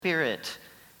Spirit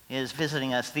is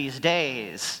visiting us these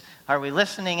days? Are we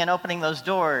listening and opening those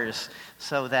doors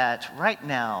so that right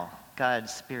now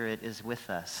God's Spirit is with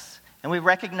us? And we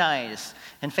recognize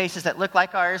in faces that look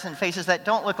like ours and faces that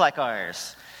don't look like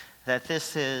ours that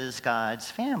this is God's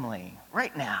family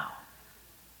right now.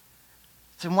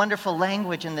 Some wonderful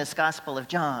language in this Gospel of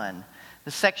John. The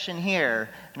section here,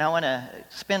 and I want to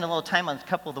spend a little time on a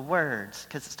couple of the words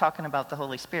because it's talking about the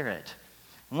Holy Spirit.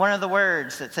 One of the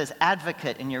words that says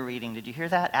advocate in your reading, did you hear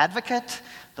that? Advocate,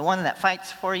 the one that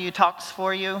fights for you, talks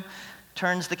for you,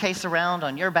 turns the case around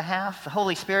on your behalf. The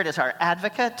Holy Spirit is our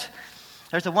advocate.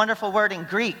 There's a wonderful word in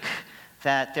Greek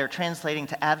that they're translating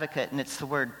to advocate, and it's the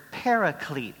word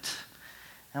paraclete.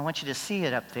 And I want you to see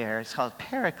it up there. It's called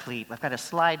paraclete. I've got a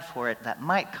slide for it that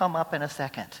might come up in a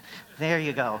second. There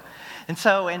you go. And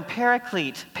so in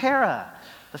paraclete, para,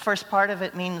 the first part of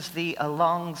it means the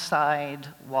alongside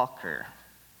walker.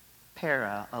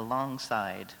 Para,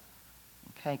 alongside.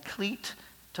 Okay, cleat,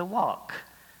 to walk.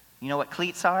 You know what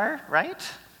cleats are, right?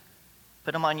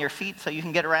 Put them on your feet so you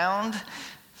can get around.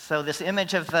 So this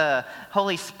image of the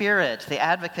Holy Spirit, the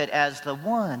advocate, as the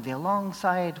one, the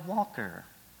alongside walker,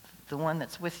 the one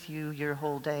that's with you your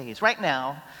whole days. Right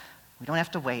now, we don't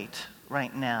have to wait.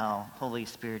 Right now, Holy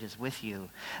Spirit is with you.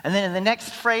 And then in the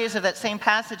next phrase of that same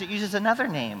passage, it uses another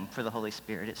name for the Holy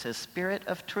Spirit. It says Spirit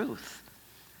of Truth.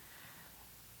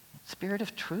 Spirit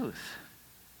of truth.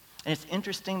 And it's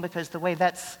interesting because the way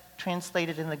that's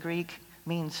translated in the Greek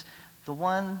means the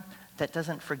one that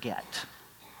doesn't forget,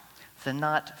 the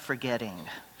not forgetting.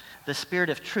 The Spirit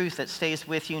of truth that stays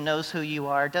with you, knows who you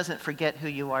are, doesn't forget who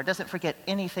you are, doesn't forget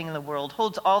anything in the world,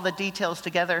 holds all the details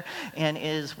together, and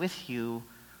is with you,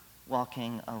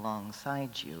 walking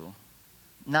alongside you,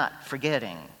 not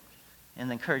forgetting. And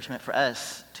the encouragement for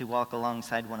us to walk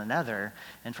alongside one another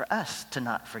and for us to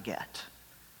not forget.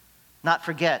 Not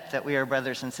forget that we are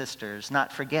brothers and sisters.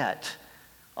 Not forget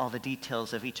all the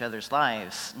details of each other's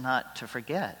lives. Not to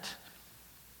forget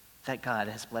that God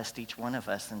has blessed each one of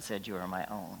us and said, you are my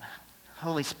own.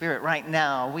 Holy Spirit, right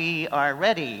now, we are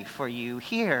ready for you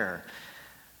here.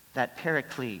 That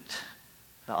paraclete,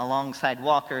 the alongside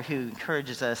walker who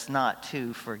encourages us not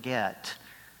to forget,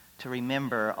 to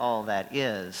remember all that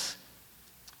is.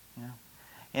 You know?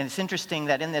 And it's interesting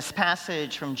that in this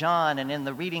passage from John and in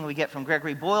the reading we get from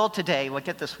Gregory Boyle today, we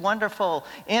get this wonderful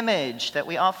image that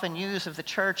we often use of the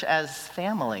church as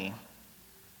family,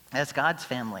 as God's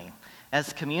family,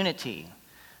 as community.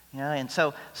 You know, and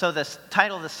so the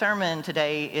title of the sermon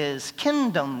today is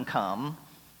Kingdom Come,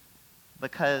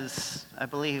 because I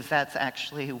believe that's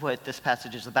actually what this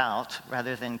passage is about,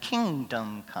 rather than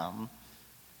Kingdom Come.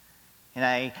 And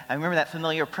I remember that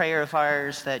familiar prayer of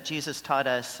ours that Jesus taught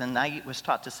us, and I was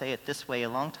taught to say it this way a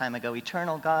long time ago.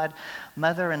 Eternal God,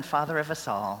 Mother and Father of us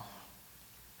all,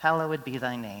 hallowed be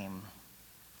thy name.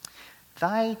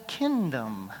 Thy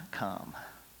kingdom come.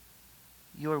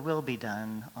 Your will be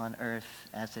done on earth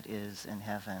as it is in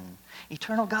heaven.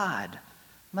 Eternal God,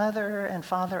 Mother and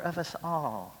Father of us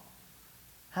all,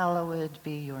 hallowed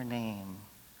be your name.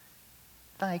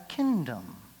 Thy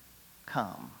kingdom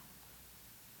come.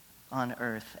 On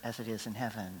earth as it is in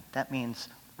heaven. That means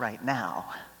right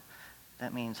now.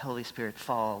 That means Holy Spirit,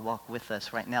 fall, walk with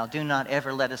us right now. Do not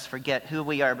ever let us forget who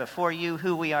we are before you,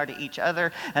 who we are to each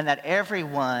other, and that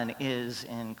everyone is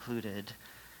included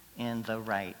in the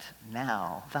right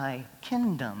now. Thy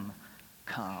kingdom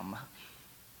come.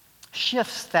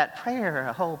 Shifts that prayer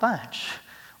a whole bunch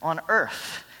on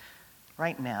earth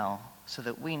right now so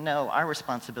that we know our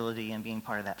responsibility in being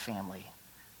part of that family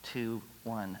to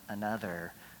one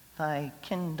another. Thy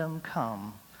kingdom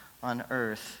come on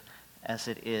earth as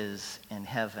it is in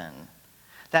heaven.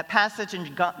 That passage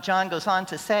in John goes on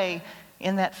to say,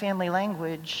 in that family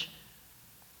language,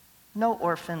 no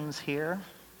orphans here.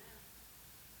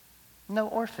 No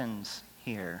orphans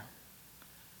here.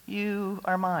 You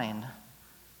are mine.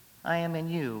 I am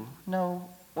in you. No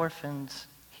orphans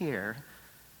here.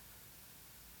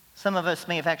 Some of us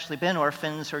may have actually been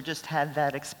orphans or just had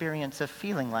that experience of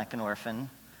feeling like an orphan.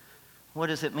 What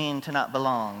does it mean to not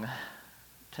belong,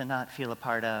 to not feel a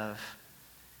part of?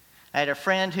 I had a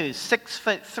friend who's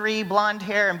 6'3", blonde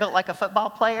hair, and built like a football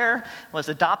player, was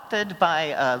adopted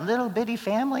by a little bitty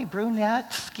family,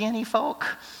 brunette, skinny folk.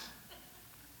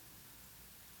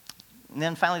 And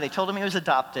then finally they told him he was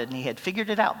adopted, and he had figured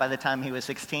it out by the time he was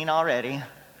 16 already.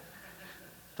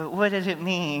 But what did it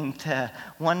mean to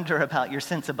wonder about your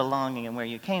sense of belonging and where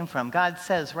you came from? God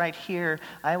says right here,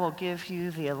 I will give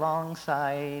you the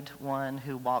alongside one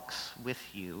who walks with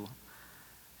you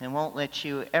and won't let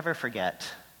you ever forget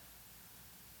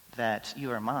that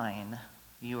you are mine.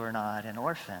 You are not an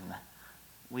orphan.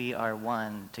 We are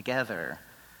one together.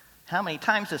 How many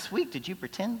times this week did you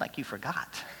pretend like you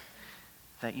forgot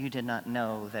that you did not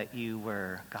know that you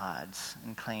were God's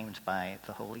and claimed by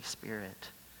the Holy Spirit?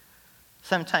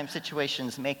 Sometimes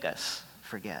situations make us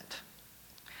forget.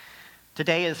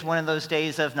 Today is one of those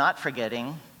days of not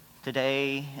forgetting.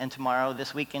 Today and tomorrow,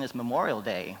 this weekend, is Memorial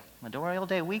Day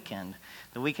weekend,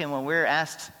 the weekend when we're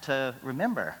asked to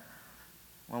remember,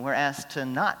 when we're asked to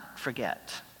not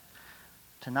forget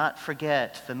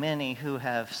the many who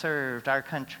have served our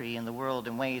country and the world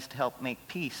in ways to help make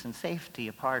peace and safety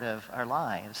a part of our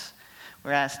lives.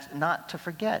 We're asked not to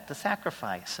forget the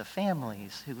sacrifice of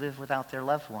families who live without their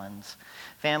loved ones,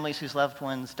 families whose loved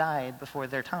ones died before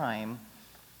their time,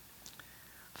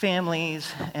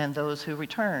 families and those who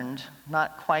returned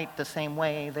not quite the same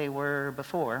way they were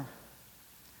before.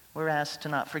 We're asked to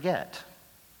not forget.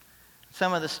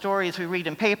 Some of the stories we read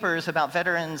in papers about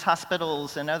veterans,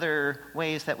 hospitals, and other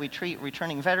ways that we treat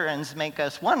returning veterans make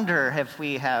us wonder if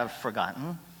we have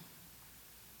forgotten.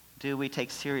 Do we take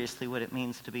seriously what it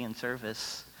means to be in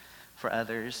service for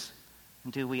others?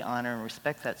 Do we honor and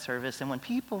respect that service? And when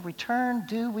people return,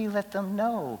 do we let them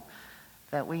know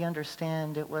that we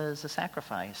understand it was a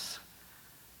sacrifice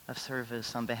of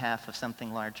service on behalf of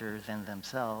something larger than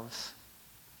themselves?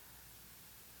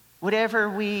 Whatever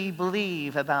we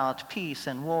believe about peace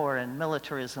and war and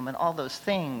militarism and all those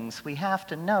things, we have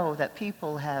to know that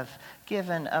people have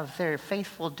given of their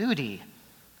faithful duty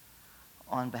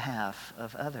on behalf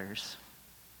of others.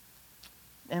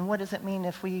 And what does it mean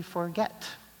if we forget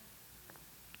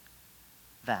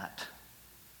that?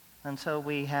 And so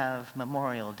we have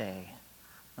Memorial Day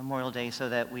so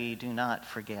that we do not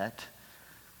forget.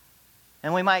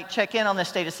 And we might check in on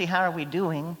this day to see how are we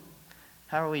doing.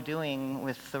 How are we doing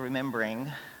with the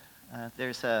remembering?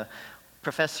 There's a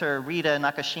Professor Rita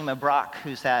Nakashima Brock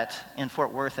who's in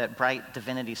Fort Worth at Bright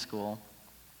Divinity School.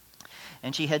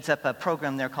 And she heads up a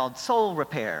program there called Soul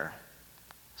Repair.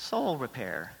 Soul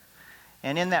Repair.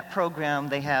 And in that program,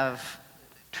 they have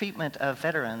treatment of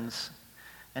veterans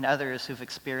and others who've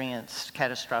experienced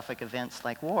catastrophic events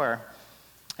like war.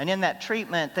 And in that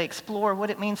treatment, they explore what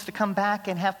it means to come back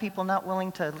and have people not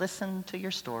willing to listen to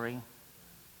your story,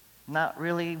 not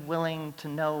really willing to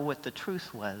know what the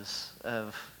truth was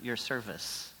of your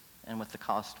service and what the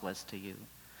cost was to you.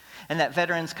 And that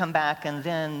veterans come back and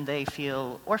then they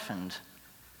feel orphaned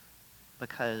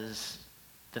because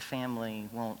the family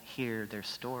won't hear their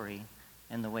story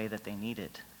in the way that they need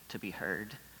it to be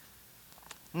heard.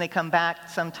 And they come back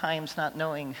sometimes not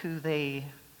knowing who they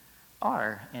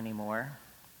are anymore.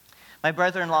 My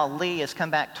brother-in-law Lee has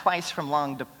come back twice from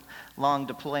long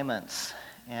deployments.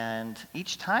 And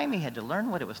each time he had to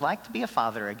learn what it was like to be a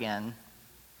father again.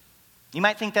 You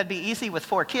might think that'd be easy with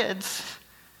 4 kids,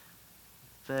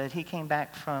 but he came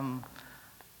back from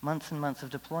months and months of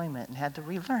deployment and had to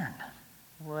relearn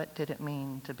what did it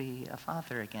mean to be a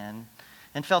father again,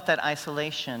 and felt that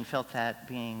isolation, felt that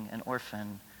being an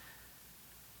orphan,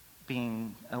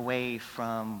 being away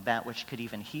from that which could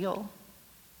even heal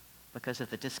because of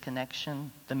the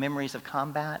disconnection, the memories of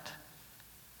combat,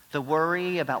 the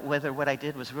worry about whether what I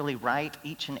did was really right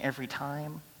each and every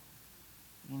time,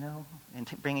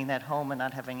 and bringing that home and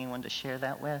not having anyone to share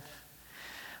that with.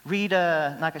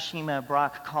 Rita Nakashima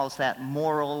Brock calls that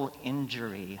moral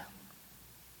injury.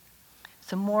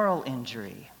 It's a moral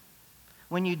injury.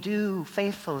 When you do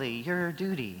faithfully your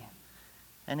duty,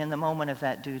 and in the moment of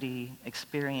that duty,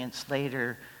 experience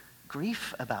later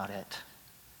grief about it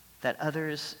that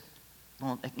others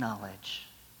won't acknowledge.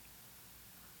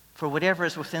 For whatever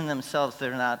is within themselves,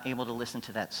 they're not able to listen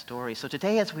to that story. So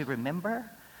today, as we remember,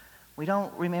 we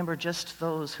don't remember just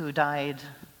those who died,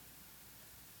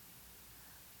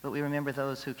 but we remember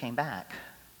those who came back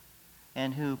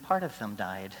and who part of them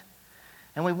died.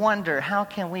 And we wonder, how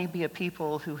can we be a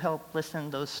people who help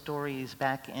listen those stories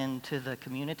back into the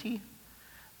community,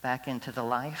 back into the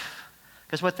life?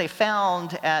 Because what they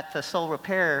found at the Soul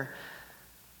Repair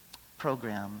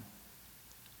program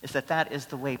is that is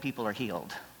the way people are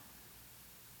healed.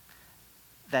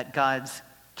 That God's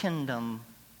kingdom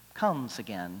comes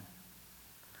again,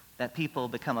 that people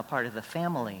become a part of the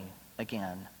family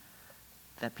again,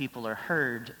 that people are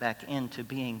heard back into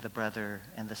being the brother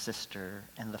and the sister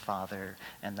and the father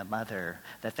and the mother,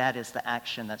 that is the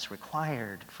action that's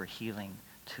required for healing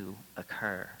to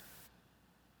occur.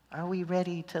 Are we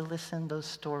ready to listen those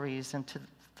stories into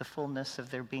the fullness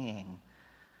of their being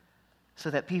so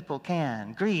that people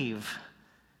can grieve?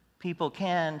 People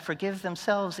can forgive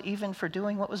themselves even for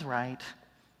doing what was right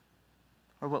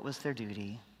or what was their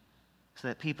duty, so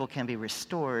that people can be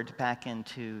restored back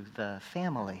into the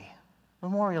family.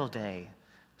 Memorial Day.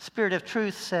 Spirit of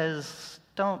Truth says,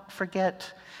 don't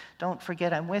forget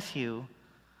I'm with you.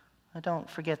 Don't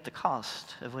forget the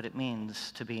cost of what it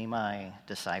means to be my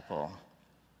disciple.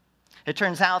 It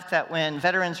turns out that when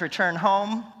veterans return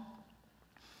home,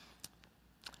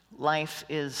 life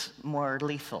is more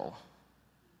lethal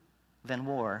than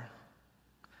war.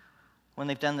 When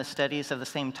they've done the studies of the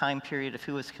same time period of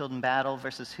who was killed in battle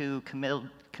versus who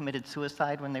committed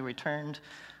suicide when they returned,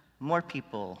 more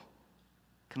people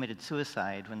committed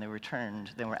suicide when they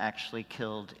returned than were actually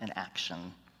killed in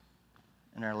action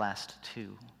in our last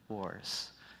 2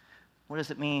 wars. What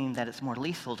does it mean that it's more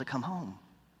lethal to come home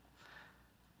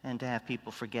and to have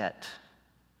people forget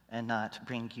and not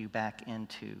bring you back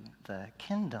into the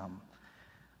kingdom?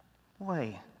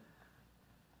 Boy,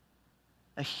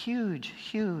 a huge,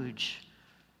 huge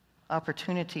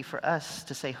opportunity for us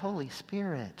to say, Holy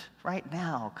Spirit, right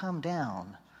now, come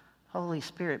down. Holy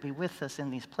Spirit, be with us in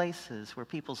these places where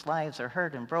people's lives are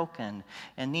hurt and broken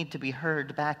and need to be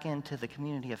heard back into the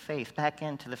community of faith, back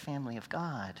into the family of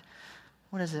God.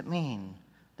 What does it mean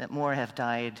that more have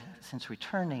died since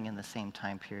returning in the same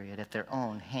time period at their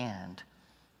own hand?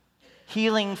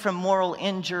 Healing from moral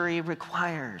injury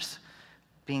requires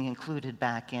being included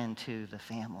back into the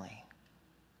family.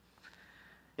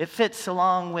 It fits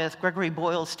along with Gregory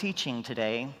Boyle's teaching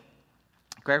today.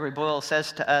 Gregory Boyle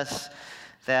says to us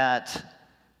that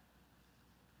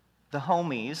the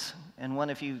homies, and one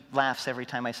of you laughs every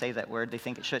time I say that word, they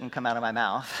think it shouldn't come out of my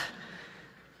mouth,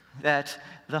 that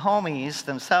the homies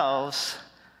themselves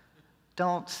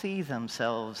don't see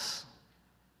themselves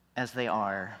as they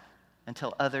are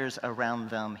until others around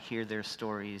them hear their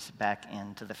stories back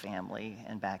into the family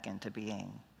and back into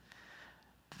being.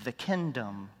 The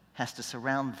kingdom has to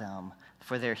surround them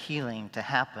for their healing to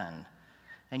happen.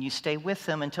 And you stay with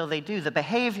them until they do. The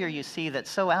behavior you see that's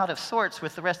so out of sorts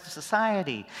with the rest of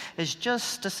society is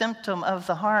just a symptom of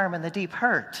the harm and the deep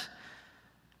hurt.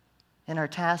 And our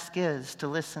task is to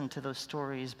listen to those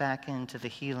stories back into the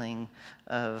healing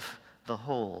of the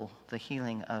whole, the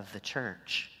healing of the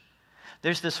church.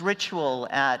 There's this ritual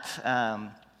at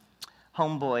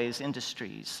Homeboys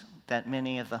Industries that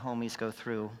many of the homies go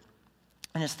through.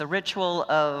 And it's the ritual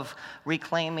of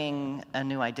reclaiming a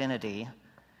new identity.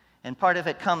 And part of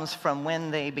it comes from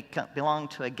when they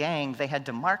belonged to a gang, they had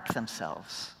to mark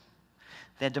themselves.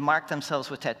 They had to mark themselves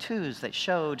with tattoos that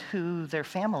showed who their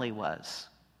family was,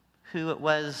 who it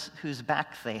was whose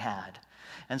back they had.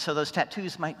 And so those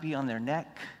tattoos might be on their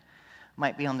neck,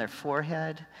 might be on their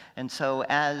forehead. And so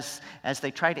as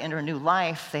they try to enter a new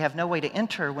life, they have no way to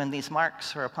enter when these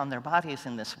marks are upon their bodies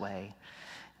in this way,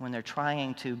 when they're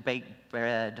trying to bake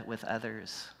bread with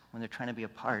others, when they're trying to be a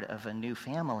part of a new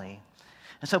family.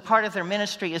 And so part of their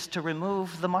ministry is to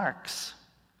remove the marks.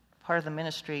 Part of the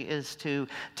ministry is to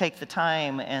take the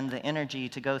time and the energy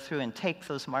to go through and take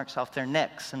those marks off their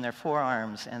necks and their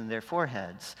forearms and their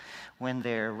foreheads when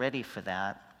they're ready for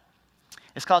that.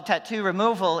 It's called tattoo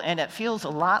removal, and it feels a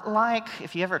lot like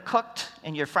if you ever cooked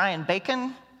and you're frying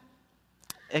bacon,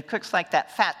 it cooks like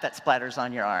that fat that splatters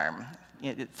on your arm.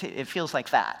 It feels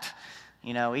like that.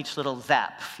 You know, each little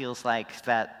zap feels like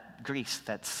that grease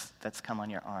that's come on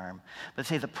your arm. But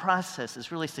say the process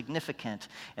is really significant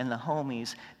in the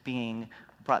homies being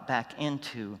brought back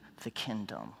into the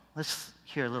kingdom. Let's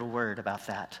hear a little word about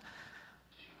that.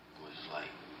 It was like,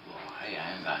 well, hey,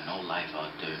 I ain't got no life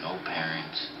out there, no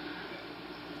parents.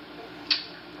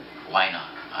 Why not?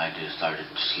 I just started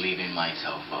sleeving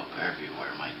myself up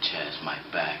everywhere, my chest, my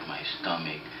back, my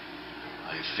stomach.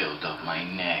 I filled up my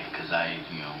neck because I,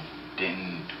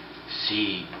 didn't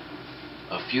see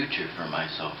a future for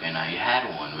myself, and I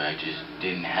had one, but I just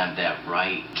didn't have that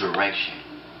right direction.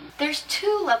 There's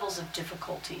 2 levels of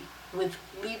difficulty with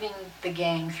leaving the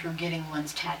gang through getting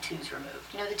one's tattoos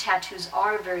removed. The tattoos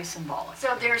are very symbolic.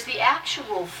 So there's the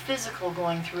actual physical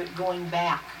going through it, going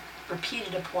back,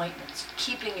 repeated appointments,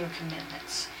 keeping your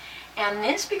commitments. And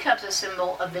this becomes a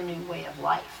symbol of the new way of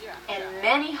life. And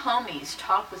many homies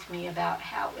talk with me about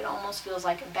how it almost feels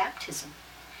like a baptism.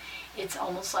 It's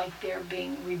almost like they're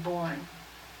being reborn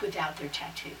without their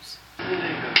tattoos.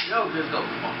 Yo, just go.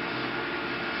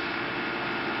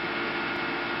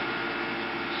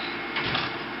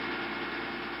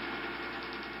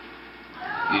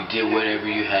 You did whatever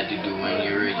you had to do when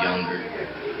you were younger.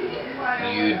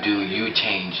 You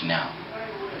change now.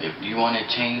 If you want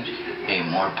to change, hey,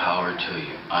 more power to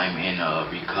you. I'm in a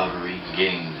recovery,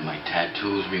 getting my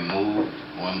tattoos removed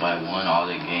one by one, all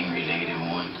the gang-related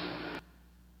ones.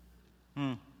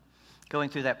 Going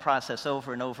through that process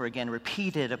over and over again,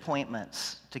 repeated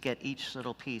appointments to get each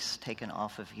little piece taken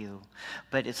off of you.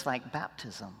 But it's like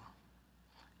baptism.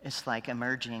 It's like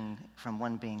emerging from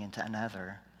one being into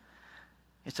another.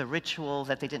 It's a ritual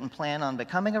that they didn't plan on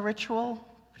becoming a ritual,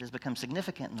 but has become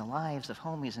significant in the lives of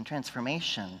homies and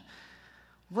transformation.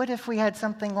 What if we had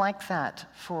something like that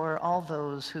for all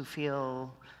those who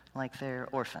feel like they're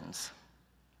orphans?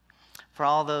 For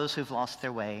all those who've lost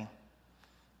their way,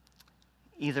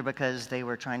 either because they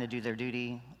were trying to do their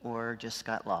duty or just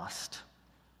got lost.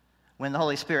 When the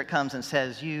Holy Spirit comes and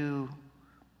says, "You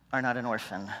are not an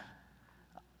orphan.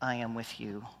 I am with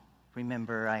you.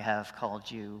 Remember, I have called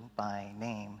you by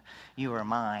name. You are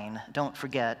mine. Don't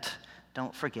forget.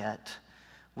 Don't forget."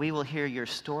 We will hear your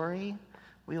story.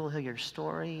 We will hear your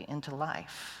story into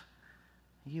life.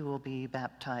 You will be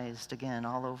baptized again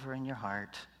all over in your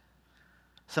heart.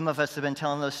 Some of us have been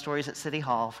telling those stories at City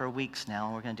Hall for weeks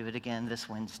now. We're going to do it again this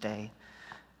Wednesday.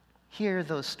 Hear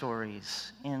those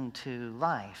stories into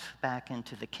life, back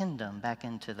into the kingdom, back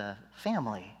into the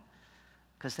family,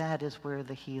 because that is where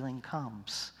the healing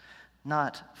comes,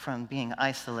 not from being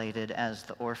isolated as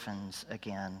the orphans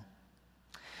again.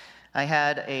 I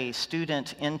had a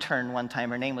student intern one time.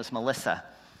 Her name was Melissa.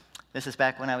 This is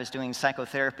back when I was doing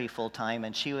psychotherapy full-time,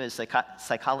 and she was a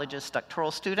psychologist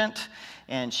doctoral student,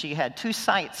 and she had 2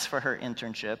 sites for her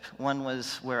internship. One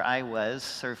was where I was,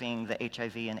 serving the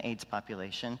HIV and AIDS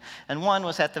population, and one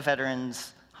was at the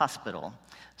Veterans Hospital,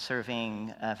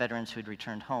 serving veterans who had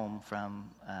returned home from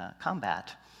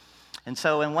combat. And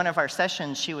so in one of our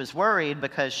sessions, she was worried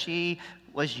because she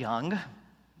was young.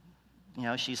 You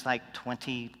know, she's like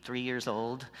 23 years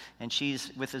old, and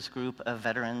she's with this group of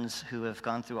veterans who have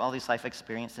gone through all these life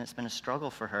experiences, and it's been a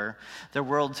struggle for her. Their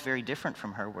world's very different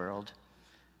from her world.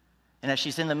 And as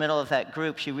she's in the middle of that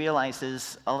group, she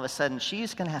realizes all of a sudden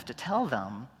she's going to have to tell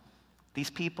them, these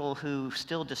people who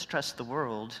still distrust the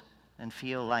world and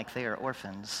feel like they are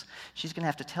orphans, she's going to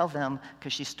have to tell them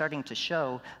because she's starting to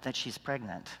show that she's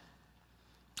pregnant.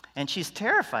 And she's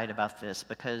terrified about this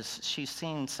because she's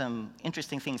seen some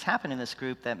interesting things happen in this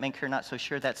group that make her not so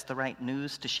sure that's the right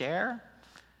news to share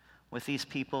with these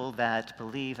people that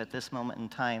believe at this moment in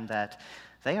time that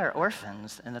they are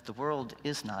orphans and that the world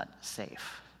is not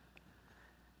safe.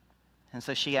 And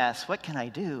so she asks, "What can I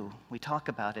do?" We talk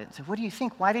about it. So, "What do you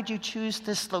think? Why did you choose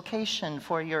this location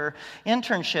for your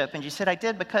internship?" And she said, "I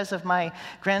did because of my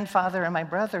grandfather and my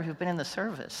brother who've been in the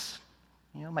service.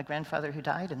 You know, my grandfather who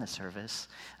died in the service.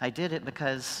 I did it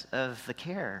because of the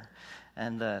care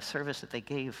and the service that they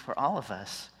gave for all of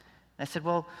us." And I said,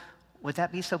 "Well, would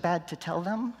that be so bad to tell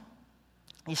them?"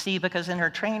 You see, because in her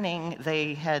training,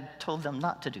 they had told them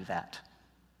not to do that.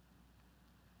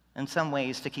 In some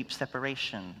ways, to keep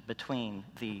separation between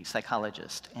the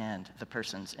psychologist and the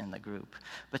persons in the group,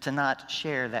 but to not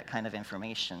share that kind of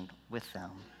information with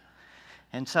them.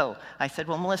 And so I said,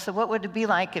 "Well, Melissa, what would it be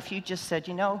like if you just said,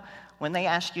 you know, when they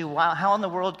ask you, wow, how in the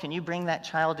world can you bring that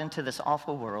child into this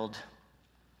awful world?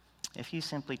 If you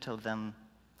simply told them,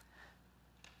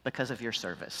 because of your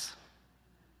service,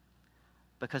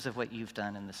 because of what you've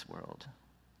done in this world,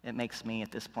 it makes me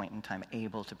at this point in time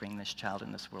able to bring this child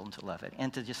in this world and to love it,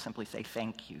 and to just simply say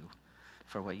thank you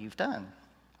for what you've done."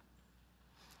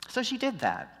 So she did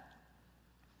that.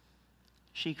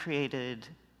 She created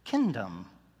kingdom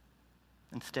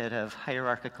instead of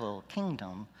hierarchical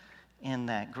kingdom in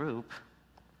that group.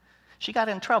 She got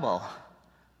in trouble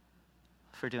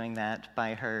for doing that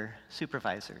by her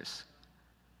supervisors.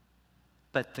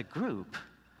 But the group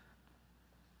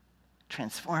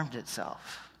transformed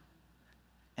itself,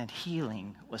 and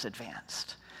healing was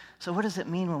advanced. So what does it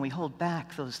mean when we hold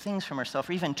back those things from ourselves,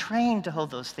 or even train to hold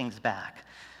those things back?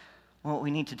 Well, what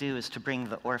we need to do is to bring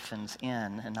the orphans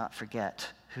in and not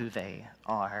forget who they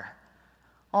are.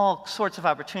 All sorts of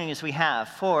opportunities we have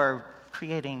for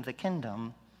creating the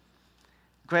kingdom.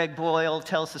 Greg Boyle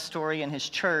tells the story in his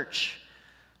church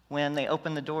when they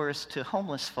opened the doors to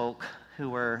homeless folk who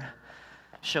were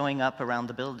showing up around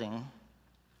the building.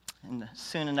 And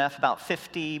soon enough, about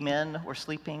 50 men were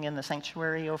sleeping in the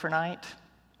sanctuary overnight.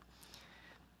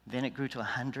 Then it grew to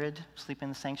 100 sleeping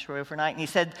in the sanctuary overnight. And he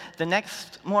said the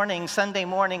next morning, Sunday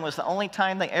morning, was the only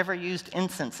time they ever used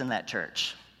incense in that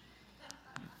church.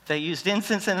 They used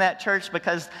incense in that church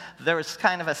because there was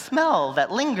kind of a smell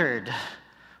that lingered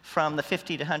from the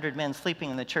 50 to 100 men sleeping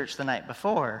in the church the night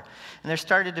before. And there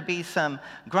started to be some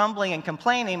grumbling and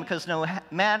complaining because no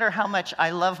matter how much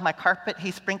I love my carpet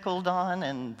he sprinkled on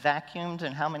and vacuumed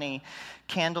and how many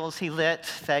candles he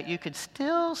lit, that you could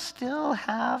still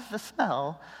have the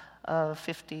smell of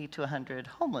 50 to 100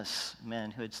 homeless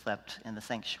men who had slept in the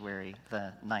sanctuary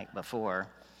the night before.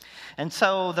 And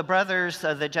so the brothers,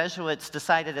 the Jesuits,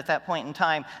 decided at that point in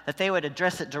time that they would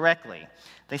address it directly.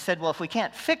 They said, well, if we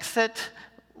can't fix it,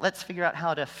 let's figure out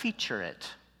how to feature it.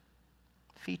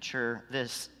 Feature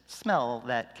this smell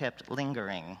that kept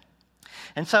lingering.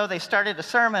 And so they started a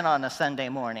sermon on a Sunday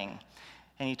morning.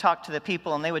 And he talked to the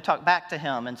people, and they would talk back to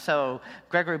him. And so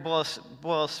Gregory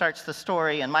Boyle starts the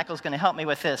story, and Michael's going to help me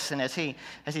with this. And as he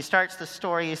starts the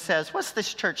story, he says, "What's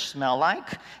this church smell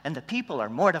like?" And the people are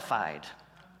mortified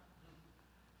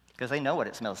because they know what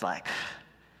it smells like.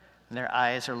 And their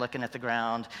eyes are looking at the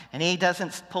ground. And he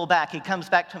doesn't pull back. He comes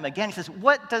back to him again. He says,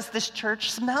 "What does this church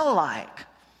smell like?"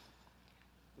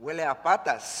 Huele a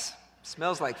patas.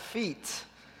 Smells like feet.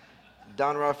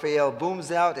 Don Rafael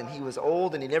booms out, and he was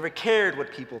old, and he never cared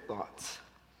what people thought.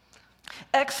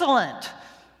 Excellent.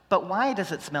 But why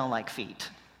does it smell like feet?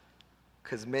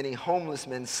 Because many homeless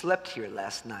men slept here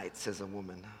last night, says a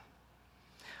woman.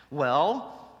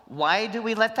 Well, why do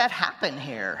we let that happen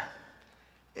here?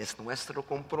 Es nuestro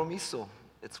compromiso.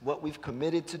 It's what we've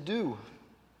committed to do.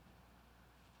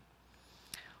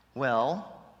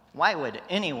 Well, why would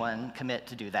anyone commit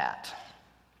to do that?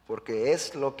 Porque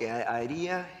es lo que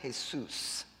haría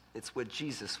Jesús. It's what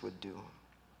Jesus would do.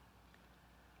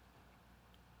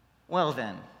 Well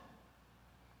then,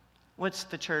 what's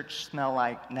the church smell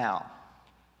like now?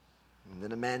 And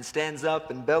then a man stands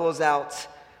up and bellows out,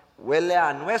 "Huele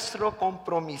a nuestro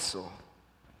compromiso."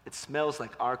 It smells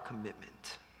like our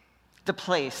commitment. The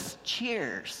place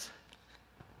cheers.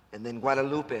 And then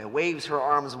Guadalupe waves her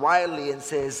arms wildly and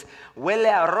says, "Huele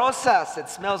a rosas." It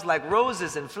smells like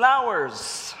roses and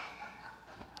flowers.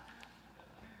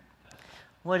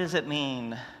 What does it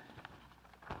mean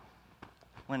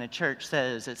when a church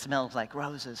says it smells like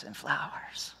roses and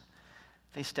flowers?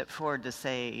 They step forward to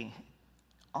say,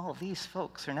 all these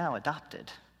folks are now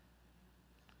adopted.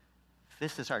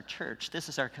 This is our church. This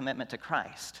is our commitment to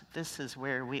Christ. This is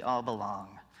where we all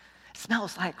belong. It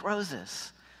smells like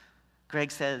roses.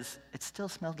 Greg says it still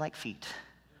smelled like feet.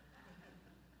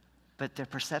 But their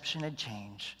perception had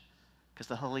changed because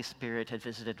the Holy Spirit had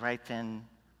visited right then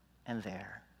and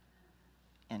there.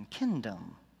 And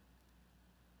kingdom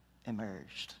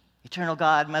emerged. Eternal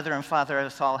God, Mother and Father of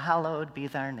us all, hallowed be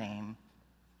thy name.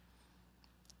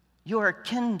 Your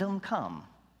kingdom come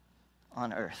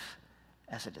on earth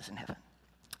as it is in heaven.